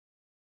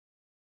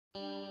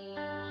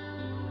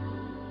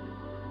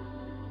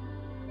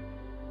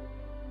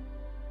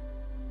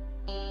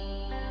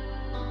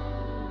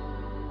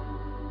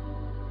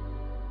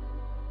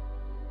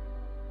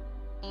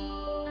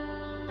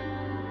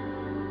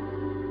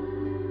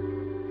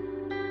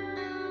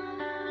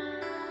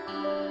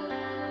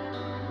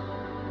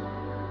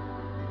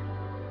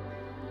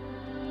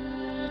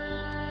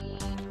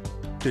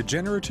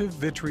Degenerative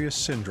Vitreous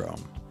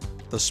Syndrome,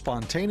 the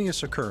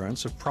spontaneous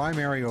occurrence of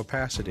primary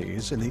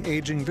opacities in the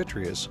aging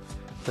vitreous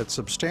that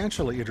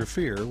substantially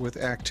interfere with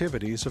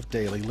activities of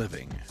daily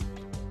living.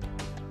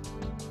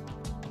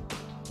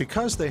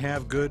 Because they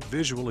have good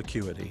visual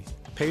acuity,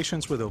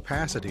 patients with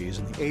opacities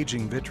in the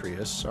aging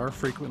vitreous are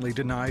frequently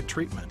denied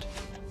treatment.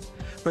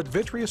 But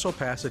vitreous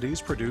opacities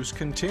produce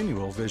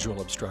continual visual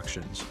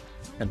obstructions,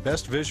 and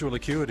best visual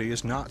acuity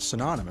is not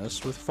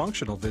synonymous with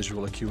functional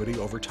visual acuity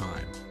over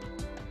time.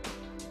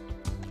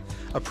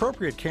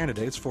 Appropriate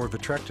candidates for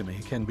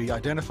vitrectomy can be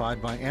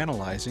identified by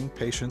analyzing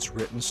patients'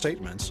 written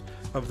statements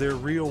of their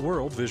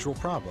real-world visual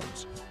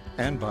problems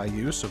and by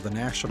use of the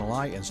National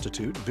Eye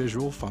Institute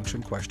Visual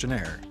Function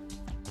Questionnaire.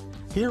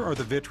 Here are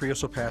the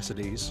vitreous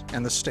opacities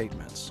and the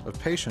statements of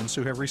patients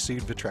who have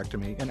received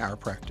vitrectomy in our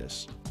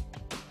practice.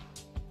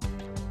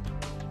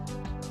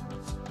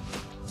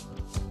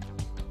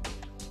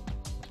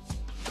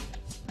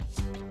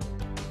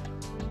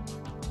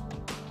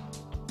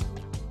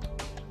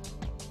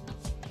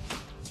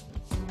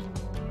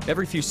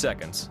 Every few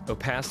seconds,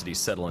 opacities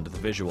settle into the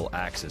visual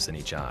axis in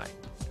each eye.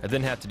 I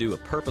then have to do a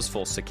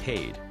purposeful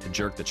saccade to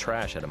jerk the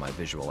trash out of my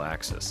visual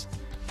axis.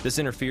 This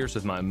interferes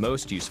with my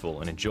most useful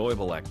and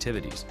enjoyable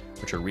activities,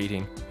 which are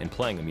reading and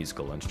playing a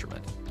musical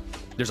instrument.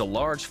 There's a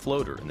large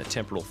floater in the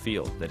temporal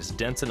field that is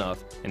dense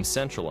enough and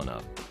central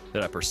enough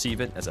that I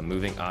perceive it as a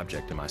moving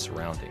object in my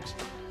surroundings.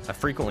 I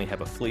frequently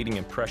have a fleeting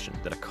impression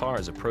that a car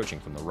is approaching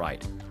from the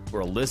right,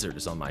 or a lizard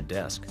is on my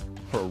desk,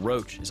 or a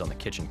roach is on the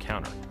kitchen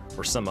counter,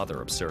 or some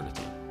other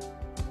absurdity.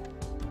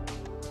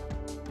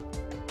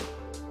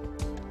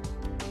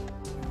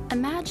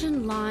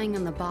 Imagine lying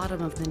on the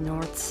bottom of the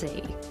North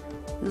Sea,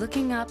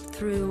 looking up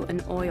through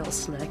an oil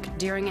slick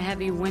during a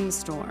heavy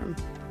windstorm,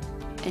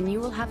 and you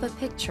will have a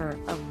picture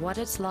of what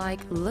it's like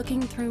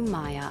looking through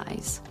my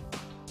eyes.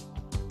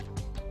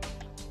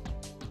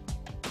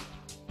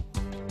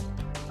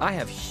 I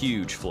have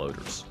huge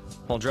floaters.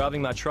 While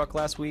driving my truck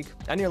last week,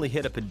 I nearly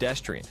hit a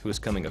pedestrian who was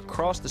coming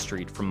across the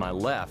street from my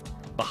left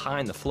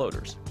behind the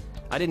floaters.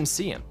 I didn't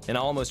see him, and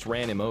I almost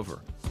ran him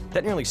over.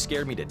 That nearly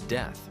scared me to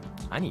death.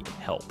 I need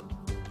help.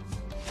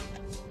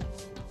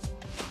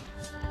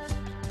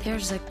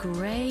 There's a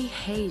gray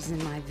haze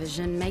in my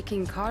vision,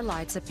 making car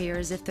lights appear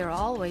as if they're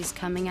always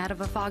coming out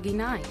of a foggy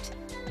night.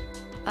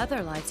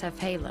 Other lights have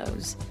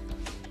halos.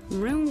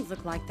 Rooms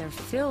look like they're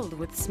filled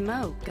with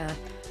smoke. A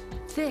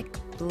thick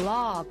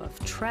blob of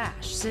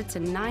trash sits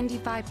in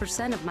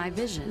 95% of my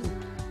vision.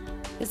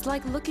 It's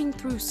like looking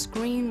through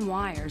screen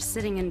wires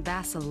sitting in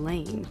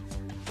Vaseline.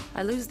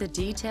 I lose the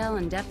detail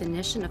and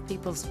definition of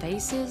people's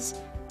faces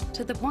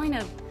to the point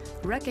of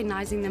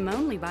recognizing them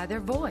only by their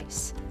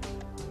voice.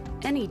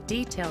 Any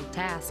detailed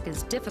task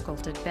is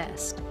difficult at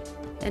best,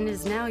 and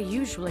is now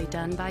usually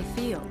done by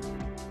feel.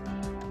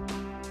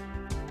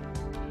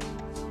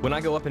 When I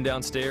go up and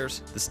down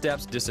stairs, the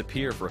steps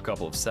disappear for a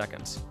couple of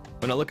seconds.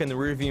 When I look in the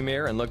rearview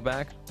mirror and look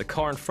back, the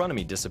car in front of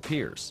me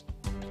disappears.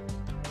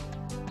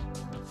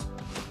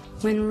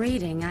 When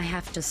reading, I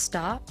have to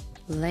stop,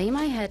 lay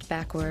my head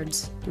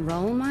backwards,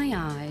 roll my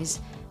eyes,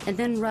 and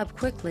then rub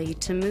quickly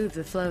to move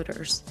the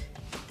floaters.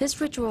 This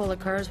ritual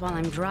occurs while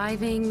I'm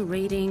driving,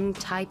 reading,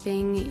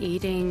 typing,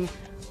 eating,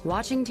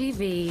 watching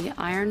TV,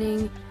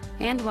 ironing,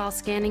 and while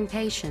scanning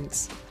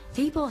patients.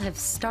 People have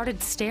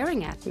started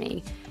staring at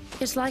me.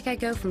 It's like I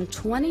go from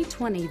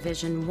 20/20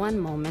 vision one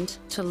moment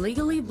to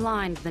legally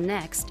blind the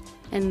next,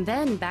 and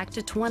then back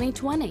to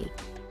 20/20.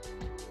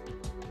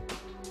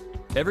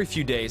 Every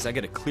few days, I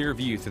get a clear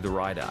view through the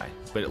right eye,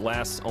 but it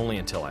lasts only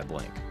until I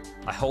blink.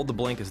 I hold the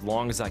blink as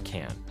long as I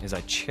can, as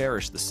I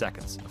cherish the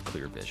seconds of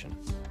clear vision.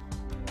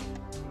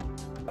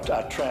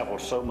 I travel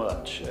so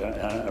much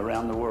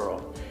around the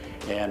world,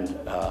 and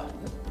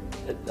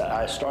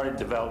I started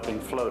developing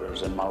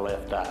floaters in my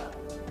left eye.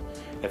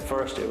 At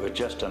first it was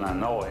just an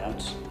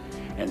annoyance,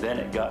 and then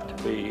it got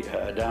to be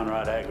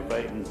downright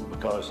aggravating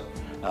because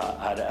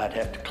I'd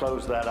have to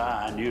close that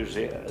eye and use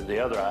the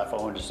other eye if I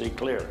wanted to see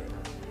clearly.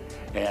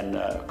 And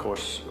of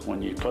course,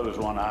 when you close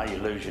one eye, you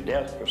lose your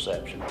depth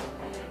perception.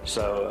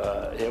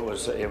 So it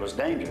was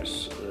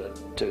dangerous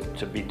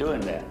to be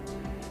doing that.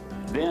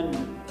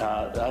 Then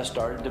I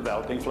started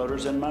developing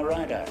floaters in my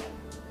right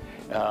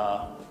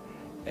eye.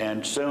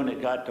 And soon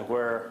it got to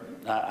where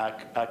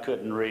I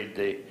couldn't read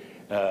the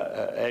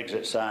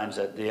exit signs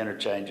at the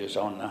interchanges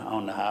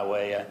on the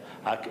highway.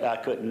 I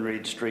couldn't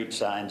read street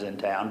signs in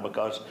town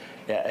because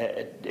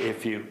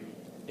if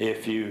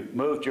you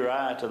moved your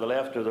eye to the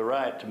left or the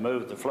right to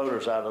move the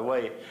floaters out of the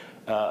way,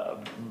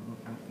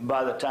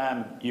 by the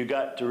time you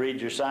got to read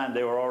your sign,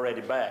 they were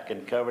already back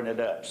and covering it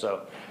up.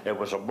 So it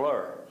was a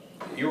blur.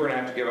 You were going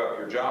to have to give up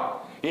your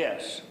job.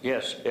 Yes,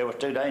 it was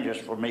too dangerous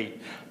for me.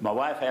 My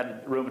wife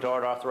had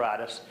rheumatoid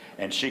arthritis,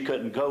 and she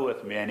couldn't go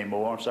with me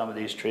anymore on some of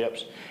these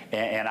trips,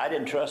 and I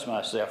didn't trust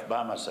myself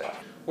by myself.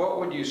 What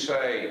would you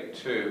say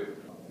to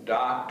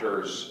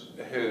doctors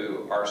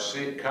who are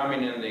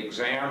coming in the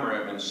exam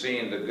room and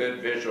seeing the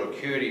good visual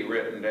acuity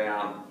written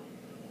down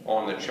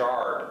on the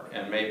chart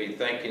and maybe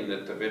thinking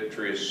that the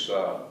vitreous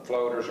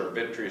floaters or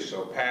vitreous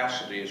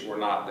opacities were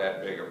not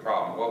that big a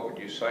problem. What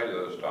would you say to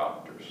those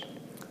doctors?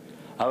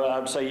 I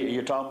would say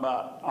you're talking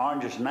about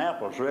oranges and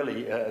apples,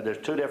 really. There's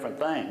two different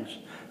things.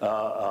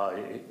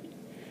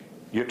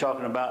 You're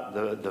talking about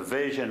the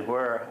vision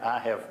where I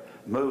have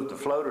moved the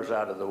floaters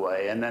out of the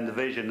way, and then the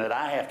vision that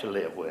I have to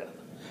live with.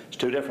 It's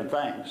two different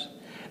things.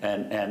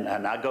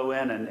 And I go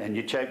in and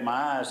you check my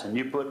eyes and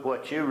you put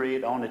what you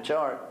read on the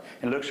chart,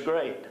 it looks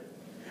great.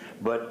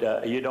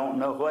 But you don't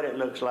know what it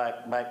looks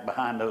like back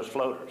behind those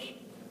floaters.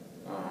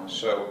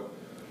 So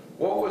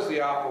what was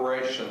the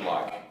operation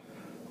like?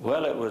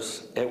 Well, it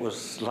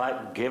was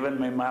like giving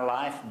me my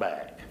life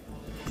back,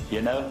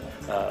 you know,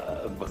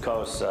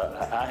 because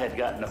I had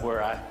gotten to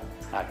where I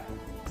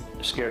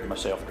scared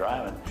myself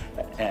driving,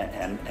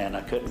 and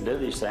I couldn't do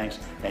these things.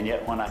 And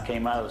yet when I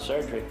came out of the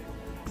surgery,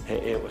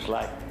 it was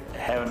like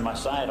having my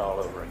sight all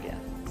over again.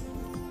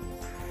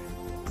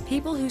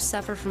 People who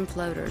suffer from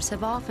floaters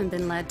have often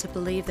been led to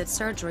believe that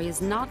surgery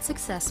is not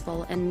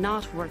successful and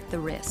not worth the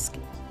risk.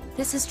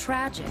 This is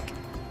tragic.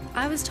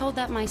 I was told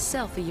that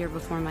myself a year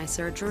before my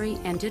surgery,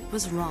 and it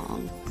was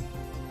wrong.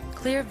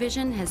 Clear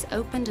vision has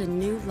opened a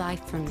new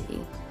life for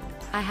me.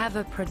 I have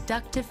a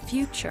productive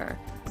future.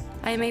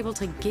 I am able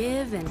to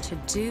give and to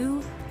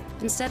do,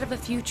 instead of a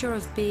future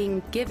of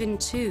being given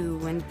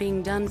to and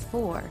being done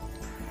for.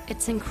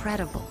 It's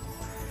incredible.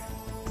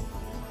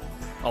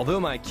 Although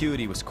my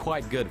acuity was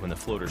quite good when the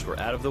floaters were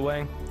out of the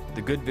way,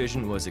 the good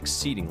vision was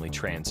exceedingly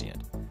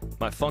transient.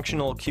 My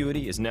functional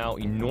acuity is now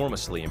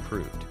enormously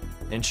improved.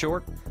 In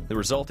short, the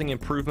resulting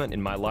improvement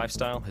in my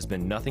lifestyle has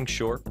been nothing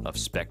short of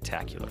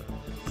spectacular.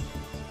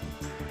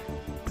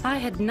 I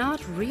had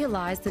not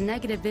realized the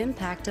negative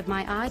impact of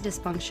my eye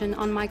dysfunction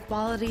on my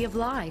quality of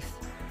life.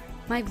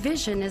 My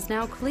vision is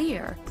now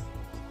clear.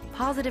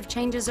 Positive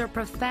changes are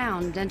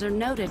profound and are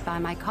noted by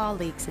my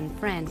colleagues and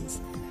friends.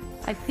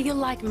 I feel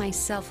like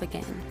myself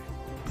again.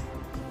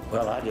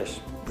 Well,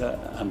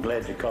 I'm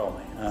glad you called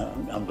me.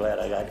 I'm glad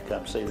I got to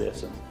come see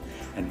this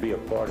and be a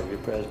part of your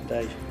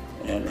presentation.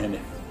 And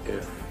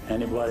if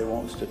anybody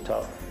wants to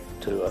talk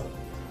to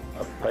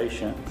a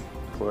patient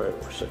where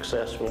it was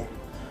successful,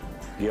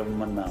 give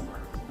them a number.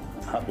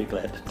 I'll be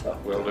glad to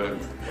talk. Will do.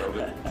 Will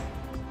do.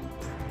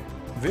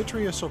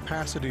 Vitreous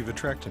opacity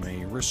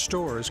vitrectomy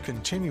restores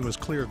continuous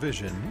clear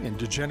vision in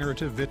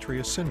degenerative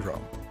vitreous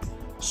syndrome.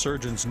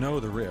 Surgeons know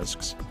the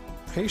risks.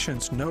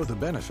 Patients know the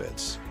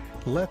benefits.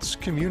 Let's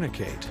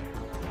communicate.